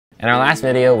In our last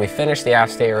video, we finished the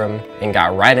aft stateroom and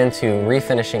got right into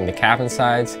refinishing the cabin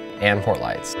sides and port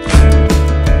lights.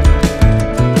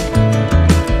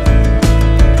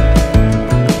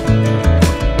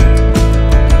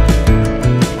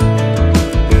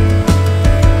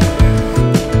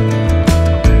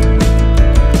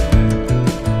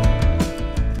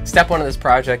 Step one of this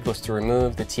project was to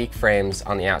remove the teak frames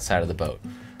on the outside of the boat.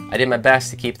 I did my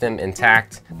best to keep them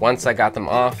intact. Once I got them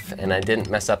off and I didn't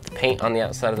mess up the paint on the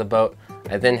outside of the boat,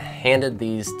 I then handed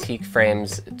these teak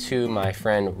frames to my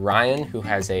friend Ryan, who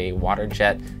has a water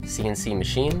jet CNC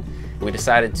machine. We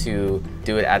decided to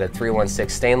do it at a 316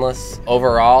 stainless.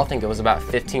 Overall, I think it was about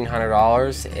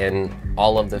 $1,500 in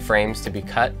all of the frames to be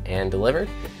cut and delivered.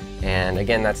 And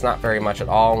again, that's not very much at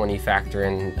all when you factor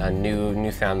in a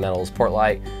newfound metals port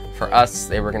light. For us,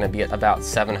 they were going to be at about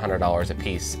 $700 a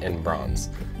piece in bronze.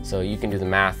 So you can do the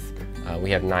math. We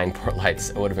have 9 port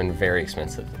lights. It would have been very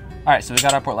expensive. All right, so we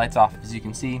got our port lights off. As you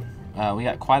can see, we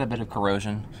got quite a bit of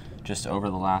corrosion just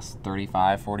over the last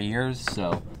 35, 40 years.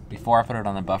 So before I put it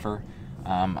on the buffer,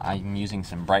 I'm using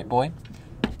some Bright Boy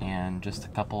and just a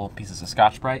couple pieces of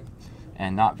Scotch-Brite,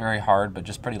 and not very hard, but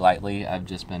just pretty lightly. I've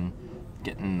just been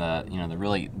getting the the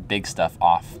really big stuff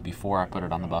off before I put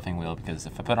it on the buffing wheel, because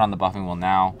if I put it on the buffing wheel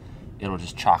now, it'll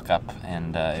just chalk up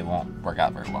and it won't work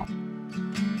out very well.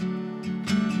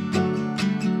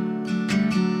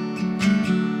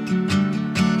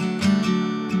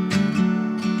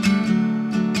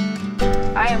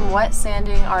 I am wet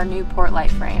sanding our new port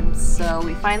light frames. So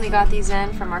we finally got these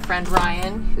in from our friend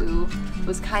Ryan, who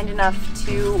was kind enough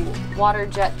to water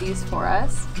jet these for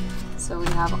us. So we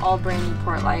have all brand new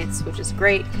port lights, which is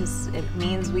great because it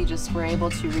means we just were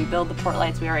able to rebuild the port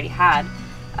lights we already had,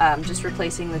 just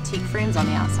replacing the teak frames on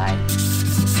the outside.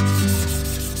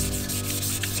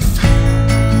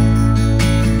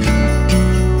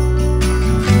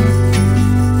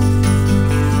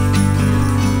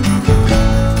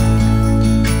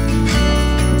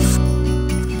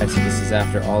 So this is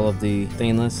after all of the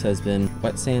stainless has been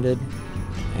wet sanded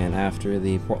and after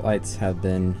the port lights have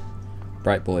been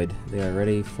Bright Boyed. They are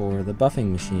ready for the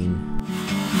buffing machine.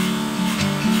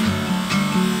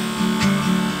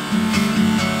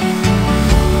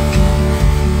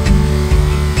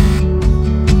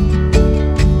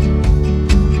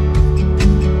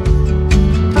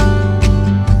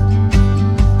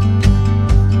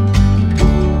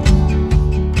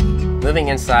 Moving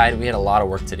inside, we had a lot of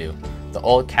work to do. The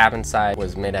old cabin side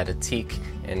was made out of teak,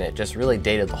 and it just really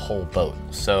dated the whole boat.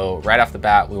 So right off the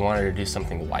bat, we wanted to do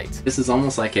something white. This is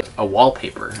almost like a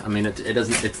wallpaper. I mean,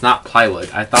 it's not plywood.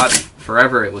 I thought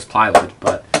forever it was plywood,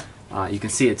 but you can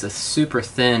see it's a super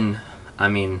thin, I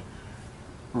mean,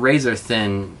 razor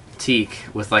thin teak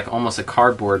with like almost a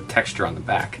cardboard texture on the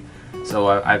back. So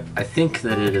I think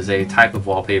that it is a type of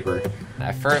wallpaper.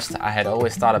 At first, I had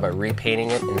always thought about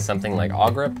repainting it in something like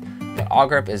all grip, but all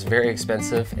grip is very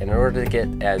expensive, and in order to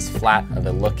get as flat of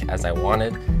a look as I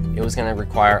wanted, it was going to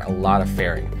require a lot of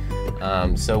fairing.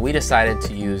 So we decided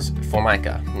to use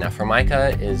Formica. Now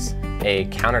Formica is a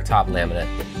countertop laminate.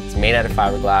 It's made out of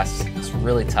fiberglass. It's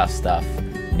really tough stuff,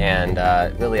 and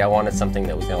really I wanted something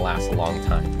that was going to last a long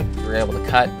time. We were able to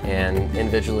cut and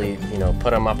individually,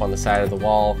 put them up on the side of the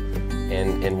wall,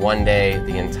 and in one day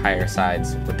the entire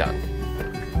sides were done.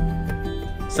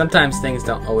 Sometimes things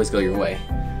don't always go your way.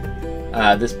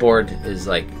 This board is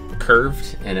like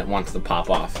curved and it wants to pop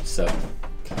off, so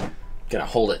I'm gonna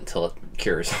hold it until it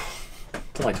cures.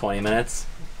 It's only 20 minutes.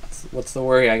 What's the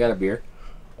worry? I got a beer.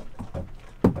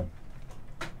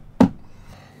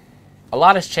 A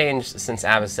lot has changed since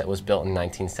Avocet was built in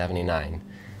 1979.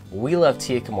 We love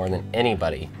teak more than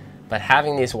anybody, but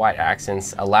having these white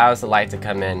accents allows the light to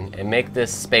come in and make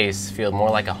this space feel more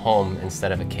like a home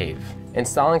instead of a cave.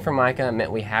 Installing Formica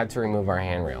meant we had to remove our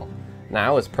handrail.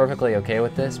 Now I was perfectly okay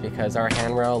with this because our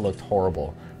handrail looked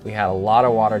horrible. We had a lot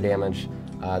of water damage.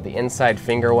 The inside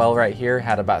finger well right here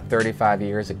had about 35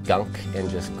 years of gunk and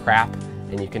just crap,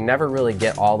 and you can never really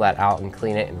get all that out and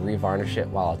clean it and revarnish it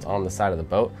while it's on the side of the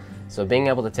boat. So being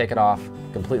able to take it off,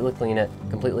 completely clean it,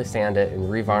 completely sand it, and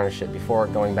revarnish it before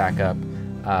going back up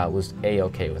was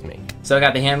a-okay with me. So I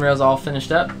got the handrails all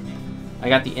finished up. I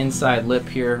got the inside lip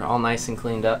here all nice and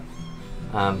cleaned up.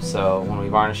 So when we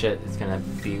varnish it, it's going to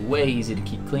be way easy to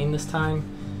keep clean this time.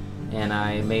 And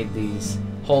I made these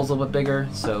holes a little bit bigger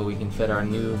so we can fit our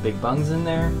new big bungs in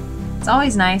there. It's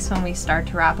always nice when we start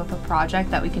to wrap up a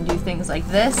project that we can do things like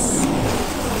this.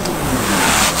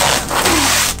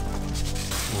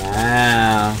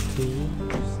 Wow.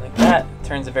 Just like that.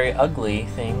 Turns a very ugly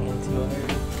thing into a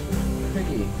very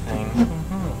pretty thing.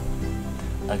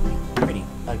 Ugly, pretty,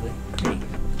 ugly, pretty.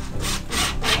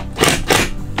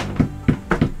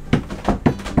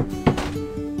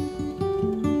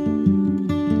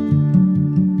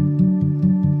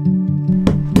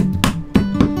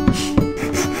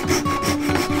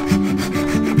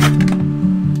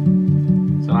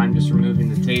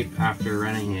 after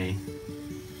running a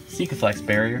Sikaflex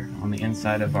barrier on the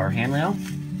inside of our handrail.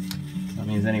 That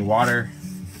means any water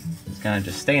is going to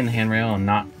just stay in the handrail and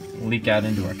not leak out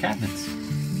into our cabinets.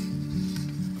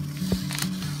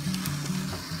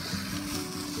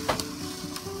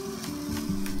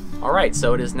 Alright,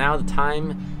 so it is now the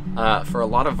time for a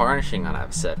lot of varnishing on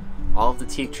Avocet. All of the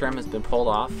teak trim has been pulled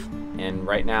off, and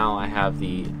right now I have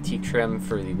the teak trim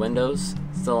for the windows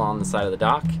still on the side of the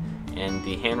dock, and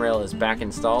the handrail is back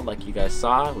installed like you guys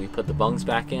saw. We put the bungs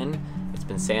back in. It's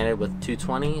been sanded with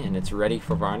 220 and it's ready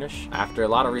for varnish. After a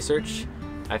lot of research,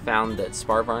 I found that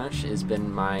spar varnish has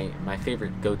been my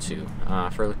favorite go-to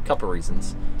for a couple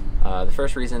reasons. The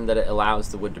first reason, that it allows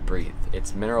the wood to breathe.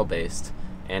 It's mineral based,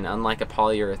 and unlike a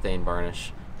polyurethane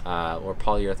varnish, or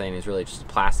polyurethane is really just a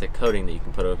plastic coating that you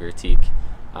can put over your teak,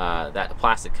 that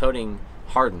plastic coating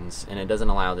hardens and it doesn't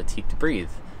allow the teak to breathe.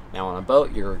 Now on a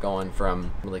boat, you're going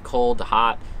from really cold to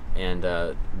hot, and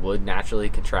wood naturally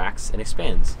contracts and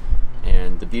expands.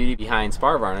 And the beauty behind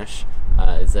spar varnish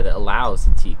is that it allows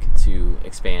the teak to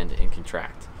expand and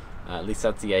contract. At least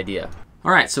that's the idea.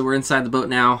 Alright, so we're inside the boat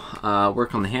now,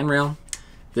 work on the handrail.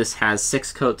 This has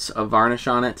 6 coats of varnish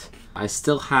on it. I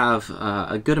still have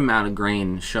a good amount of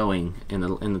grain showing in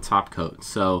the top coat.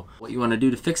 So what you want to do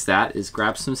to fix that is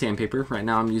grab some sandpaper. Right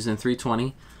now I'm using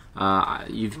 320.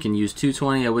 You can use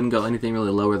 220. I wouldn't go anything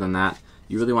really lower than that.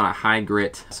 You really want a high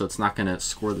grit so it's not going to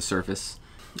score the surface.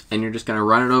 And you're just going to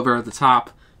run it over at the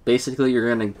top. Basically,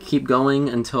 you're going to keep going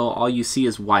until all you see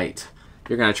is white.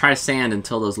 You're going to try to sand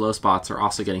until those low spots are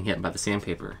also getting hit by the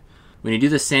sandpaper. When you do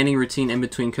the sanding routine in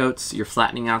between coats, you're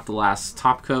flattening out the last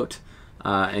top coat,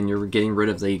 and you're getting rid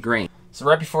of the grain. So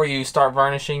right before you start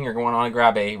varnishing, you're going to want to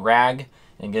grab a rag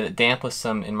and get it damp with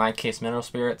some, in my case, mineral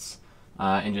spirits,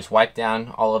 and just wipe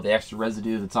down all of the extra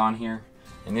residue that's on here,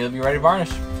 and you'll be ready to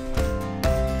varnish.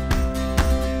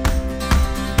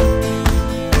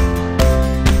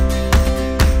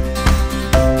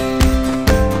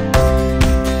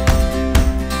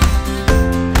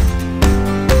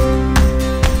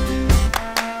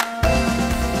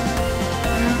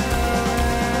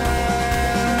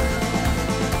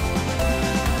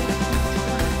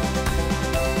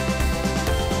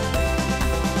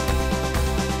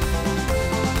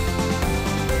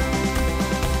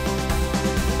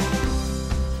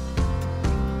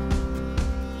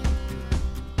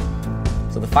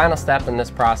 So the final step in this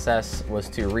process was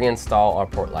to reinstall our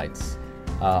port lights.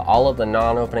 All of the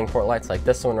non-opening port lights, like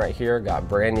this one right here, got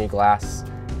brand new glass,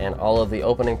 and all of the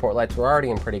opening port lights were already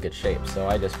in pretty good shape. So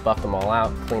I just buffed them all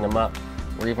out, cleaned them up,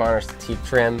 revarnished the teak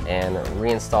trim, and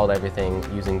reinstalled everything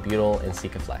using butyl and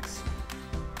Sikaflex.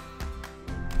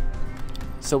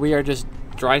 So we are just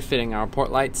dry fitting our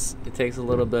port lights. It takes a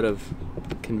little bit of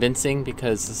convincing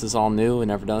because this is all new and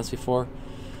never done this before.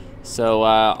 So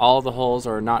all of the holes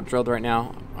are not drilled right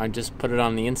now. I just put it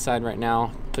on the inside right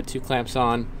now, put 2 clamps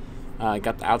on,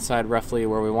 got the outside roughly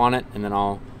where we want it, and then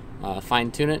I'll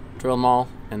fine tune it, drill them all,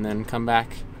 and then come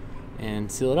back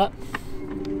and seal it up.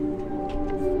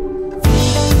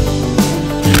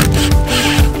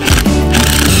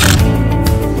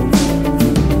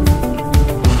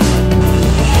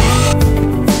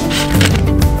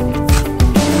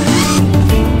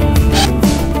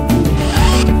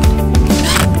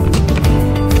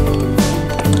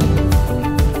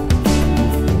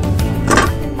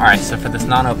 Alright, so for this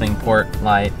non-opening port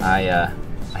light, I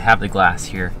have the glass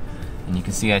here, and you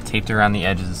can see I taped around the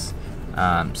edges.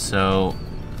 So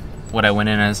what I went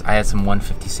in is, I had some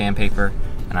 150 sandpaper,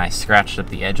 and I scratched up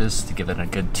the edges to give it a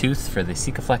good tooth for the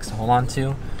Sikaflex to hold on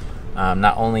to.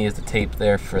 Not only is the tape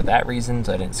there for that reason,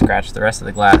 so I didn't scratch the rest of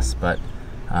the glass, but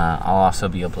I'll also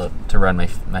be able to run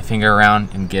my finger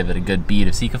around and give it a good bead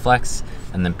of Sikaflex,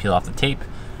 and then peel off the tape,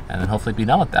 and then hopefully be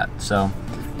done with that. So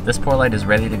this port light is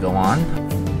ready to go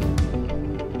on.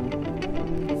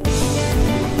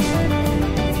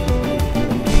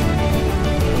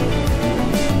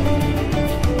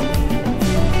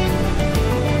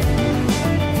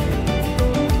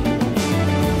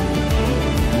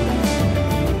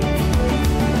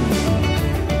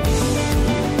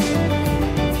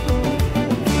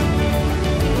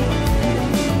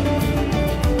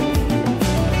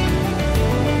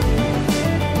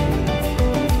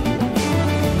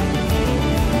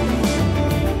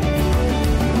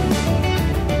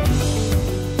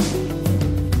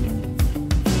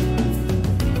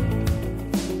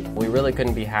 Really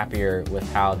couldn't be happier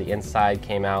with how the inside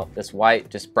came out. This white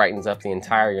just brightens up the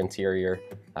entire interior.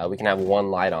 We can have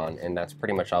one light on, and that's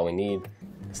pretty much all we need.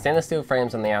 The stainless steel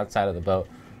frames on the outside of the boat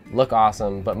look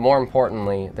awesome, but more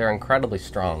importantly, they're incredibly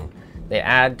strong. They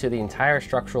add to the entire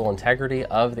structural integrity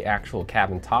of the actual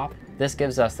cabin top. This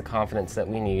gives us the confidence that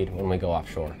we need when we go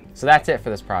offshore. So that's it for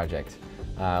this project.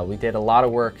 We did a lot of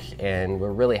work and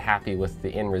we're really happy with the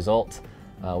end result.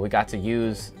 We got to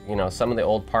use, some of the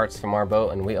old parts from our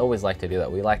boat, and we always like to do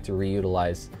that. We like to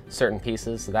reutilize certain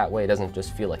pieces so that way it doesn't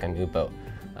just feel like a new boat.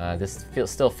 This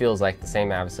still feels like the same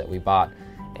Avocet we bought,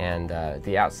 and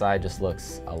the outside just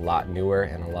looks a lot newer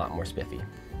and a lot more spiffy.